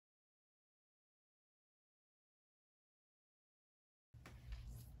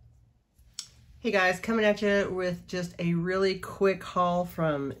Hey guys, coming at you with just a really quick haul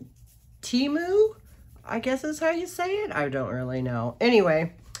from Temu, I guess is how you say it. I don't really know.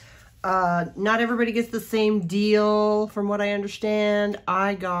 Anyway, not everybody gets the same deal from what I understand.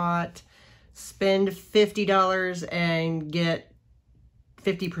 I got spend $50 and get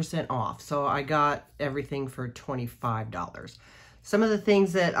 50% off. So I got everything for $25. Some of the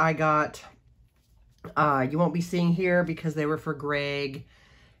things that I got, you won't be seeing here because they were for Greg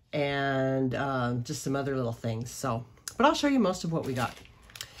and just some other little things. So, but I'll show you most of what we got.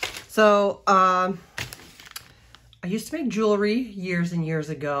 So, I used to make jewelry years and years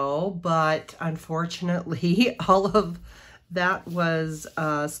ago, but unfortunately, all of that was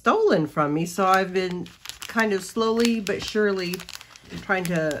stolen from me. So I've been kind of slowly but surely trying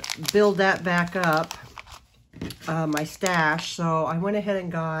to build that back up, my stash. So I went ahead and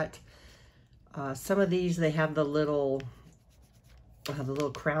got some of these. They have the little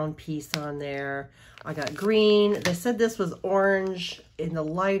crown piece on there. I got green. They said this was orange. In the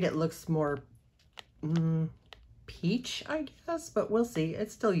light, it looks more peach, I guess, but we'll see.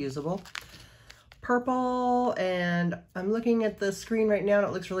 It's still usable. Purple, and I'm looking at the screen right now, and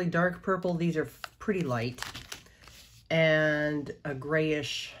it looks really dark purple. These are pretty light. And a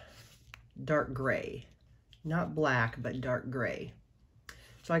grayish, dark gray. Not black, but dark gray.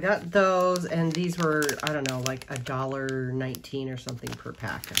 So I got those, and these were, I don't know, like $1.19 or something per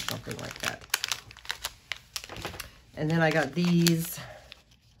pack or something like that. And then I got these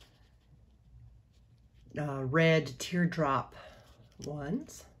red teardrop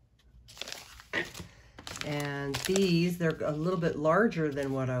ones. And these, they're a little bit larger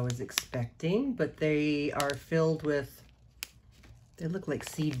than what I was expecting, but they are filled with, they look like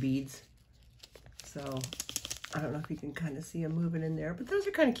seed beads. So I don't know if you can kind of see them moving in there, but those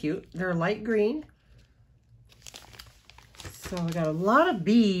are kind of cute. They're light green. So I got a lot of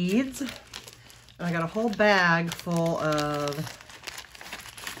beads, and I got a whole bag full of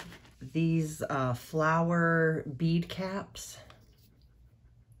these flower bead caps.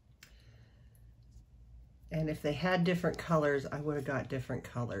 And if they had different colors, I would have got different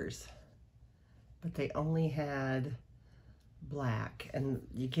colors. But they only had black, and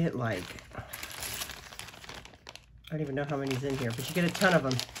you get like, I don't even know how many's in here, but you get a ton of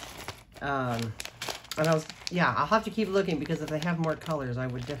them. And I was, yeah, I'll have to keep looking because if they have more colors, I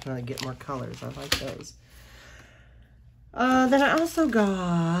would definitely get more colors. I like those. Then I also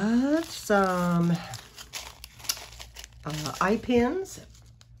got some eye pins,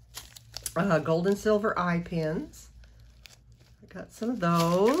 gold and silver eye pins. I got some of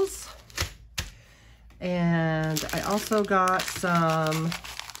those. And I also got some,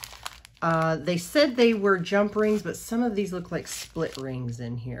 they said they were jump rings, but some of these look like split rings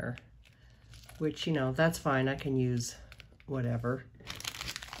in here, which, you know, that's fine. I can use whatever.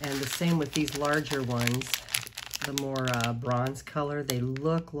 And the same with these larger ones, the more bronze color. They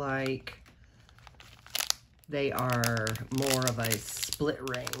look like they are more of a split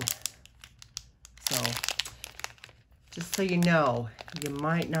ring. So just so you know, you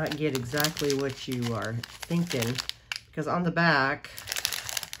might not get exactly what you are thinking, because on the back,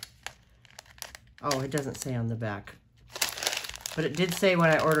 oh, it doesn't say on the back, but it did say when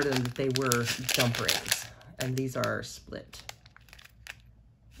I ordered them that they were jump rings, and these are split.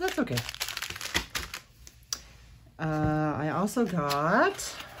 That's okay. I also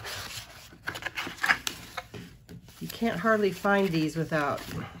got, you can't hardly find these without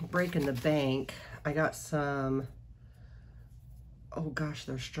breaking the bank. I got some, oh gosh,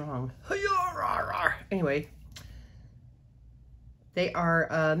 they're strong. Anyway, they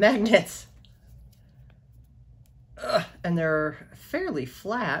are magnets. And they're fairly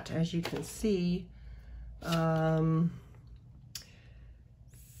flat, as you can see.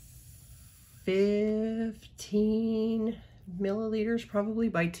 15 milliliters probably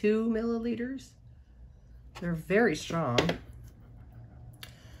by 2 milliliters. They're very strong.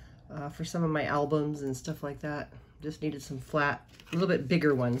 For some of my albums and stuff like that. Just needed some flat, a little bit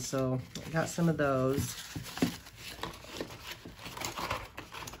bigger ones, so I got some of those.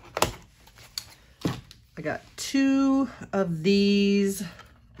 I got 2 of these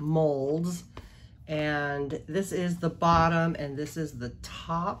molds, and this is the bottom and this is the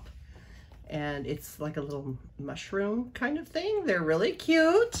top, and it's like a little mushroom kind of thing. They're really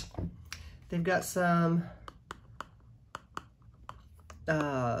cute. They've got some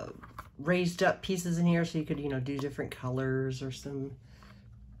raised up pieces in here, so you could, you know, do different colors or some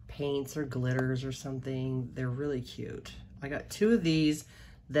paints or glitters or something. They're really cute. I got 2 of these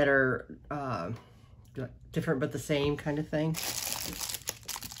that are different but the same kind of thing.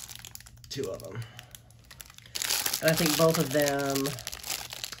 2 of them. And I think both of them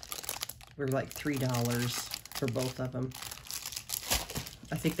were like $3 for both of them.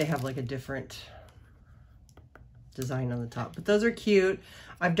 I think they have like a different design on the top, but those are cute.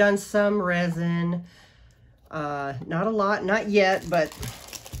 I've done some resin, not a lot, not yet, but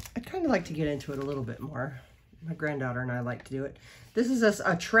I'd kind of like to get into it a little bit more. My granddaughter and I like to do it. This is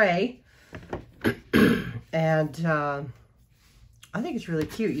a tray, and I think it's really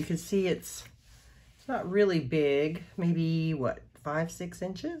cute. You can see it's not really big, maybe what, 5-6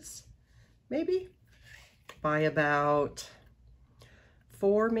 inches, maybe, by about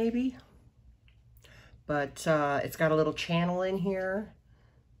 4 maybe. But it's got a little channel in here,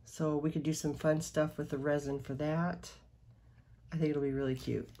 so we could do some fun stuff with the resin for that. I think it'll be really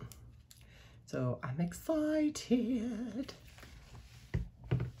cute. So I'm excited.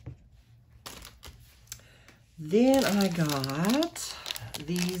 Then I got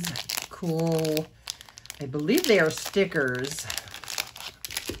these cool, I believe they are stickers.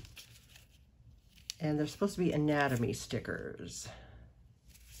 And they're supposed to be anatomy stickers.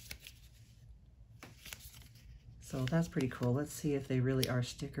 So that's pretty cool. Let's see if they really are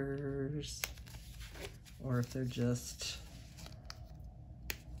stickers or if they're just...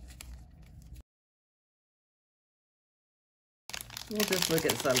 We'll just look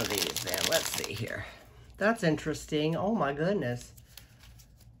at some of these then. Let's see here. That's interesting. Oh my goodness.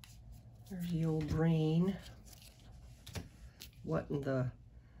 There's the old brain. What in the...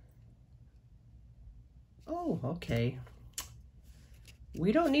 Oh, okay.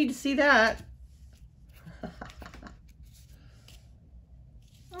 We don't need to see that.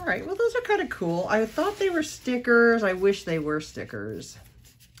 All right, well, those are kind of cool. I thought they were stickers. I wish they were stickers.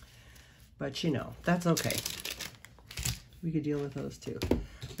 But, you know, that's okay. We could deal with those too. I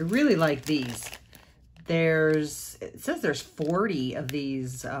really like these. It says there's 40 of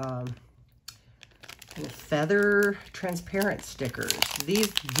these feather transparent stickers. These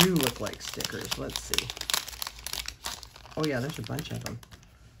do look like stickers. Let's see. Oh yeah, there's a bunch of them.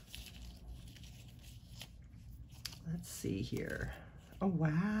 Let's see here. Oh,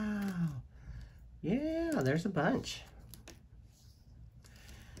 wow. Yeah, there's a bunch.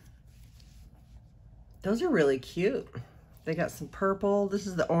 Those are really cute. They got some purple. This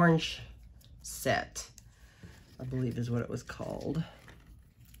is the orange set, I believe is what it was called.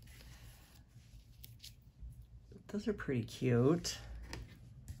 Those are pretty cute.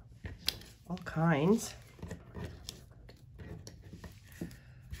 All kinds.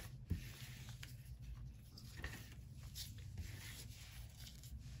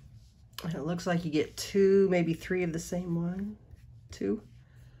 And it looks like you get 2, maybe 3 of the same one. 2.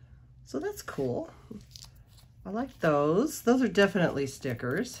 So that's cool. I like those. Those are definitely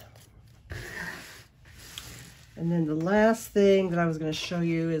stickers. And then the last thing that I was going to show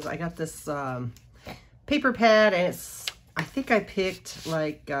you is I got this paper pad, and it's, I think I picked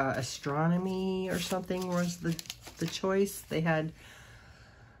like astronomy or something was the choice. They had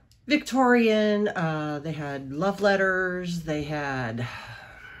Victorian, they had love letters, they had,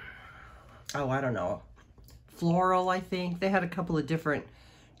 oh, I don't know, floral, I think. They had a couple of different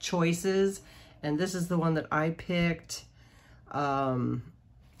choices, and this is the one that I picked.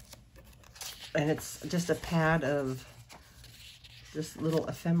 And it's just a pad of just little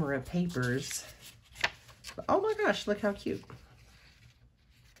ephemera papers. Oh my gosh, look how cute.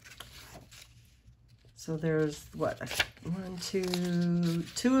 So there's what, 1, 2,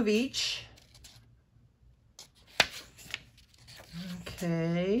 2 of each.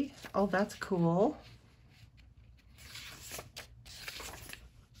 Okay. Oh, that's cool.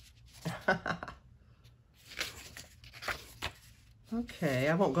 Okay,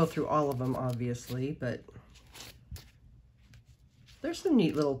 I won't go through all of them, obviously, but there's some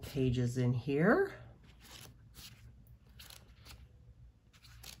neat little pages in here.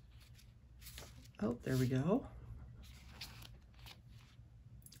 Oh, there we go.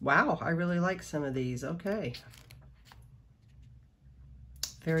 Wow, I really like some of these. Okay.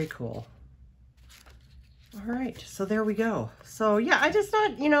 Very cool. All right, so there we go. So yeah, I just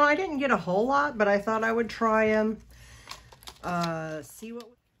thought, you know, I didn't get a whole lot, but I thought I would try them. See what...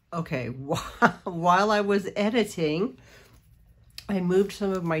 Okay, while I was editing, I moved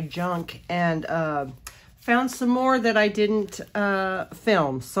some of my junk and found some more that I didn't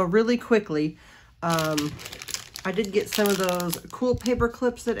film. So really quickly, I did get some of those cool paper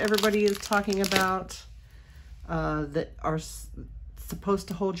clips that everybody is talking about that are supposed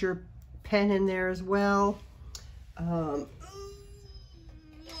to hold your pen in there as well. Oh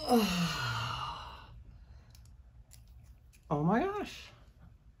my gosh.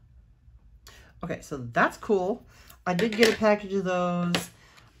 Okay, so that's cool. I did get a package of those.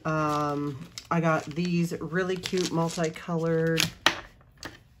 I got these really cute multicolored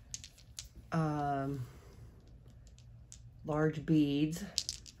large beads.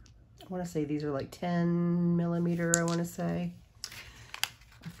 I want to say these are like 10 millimeter, I want to say.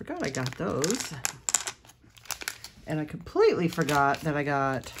 I forgot I got those. And I completely forgot that I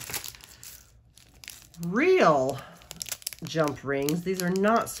got real jump rings. These are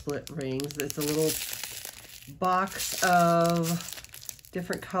not split rings. It's a little box of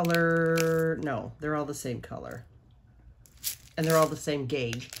different color. No, they're all the same color. And they're all the same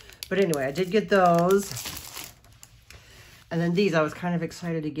gauge. But anyway, I did get those. And then these, I was kind of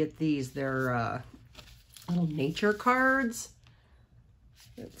excited to get these. They're little nature cards.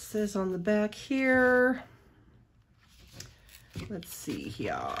 It says on the back here. Let's see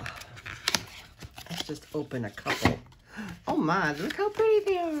here. Let's just open a couple. Oh my, look how pretty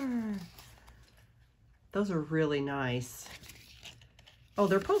they are. Those are really nice. Oh,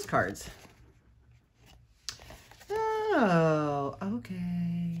 they're postcards. Oh,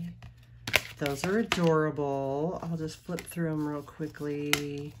 okay. Those are adorable. I'll just flip through them real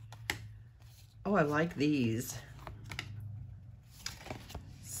quickly. Oh, I like these.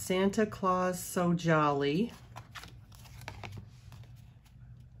 Santa Claus So Jolly.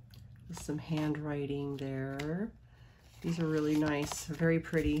 With some handwriting there. These are really nice, very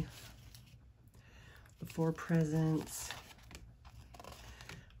pretty. The 4 presents.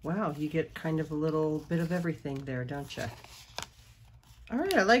 Wow, you get kind of a little bit of everything there, don't you? All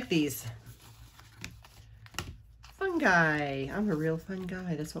right, I like these. Fun guy. I'm a real fun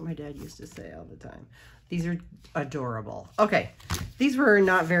guy. That's what my dad used to say all the time. These are adorable. Okay, these were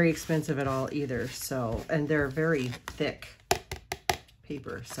not very expensive at all either, so, and they're very thick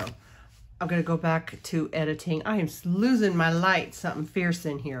paper, so I'm gonna go back to editing. I am losing my light, something fierce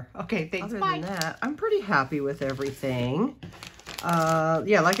in here. Okay, thanks, bye. Other than that, I'm pretty happy with everything.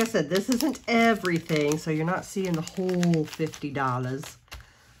 Yeah, like I said, this isn't everything, so you're not seeing the whole $50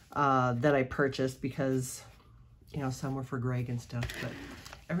 that I purchased because, you know, some were for Greg and stuff, but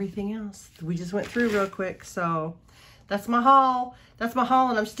everything else we just went through real quick. So that's my haul. That's my haul,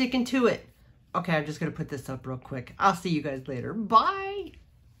 and I'm sticking to it. Okay, I'm just gonna put this up real quick. I'll see you guys later. Bye.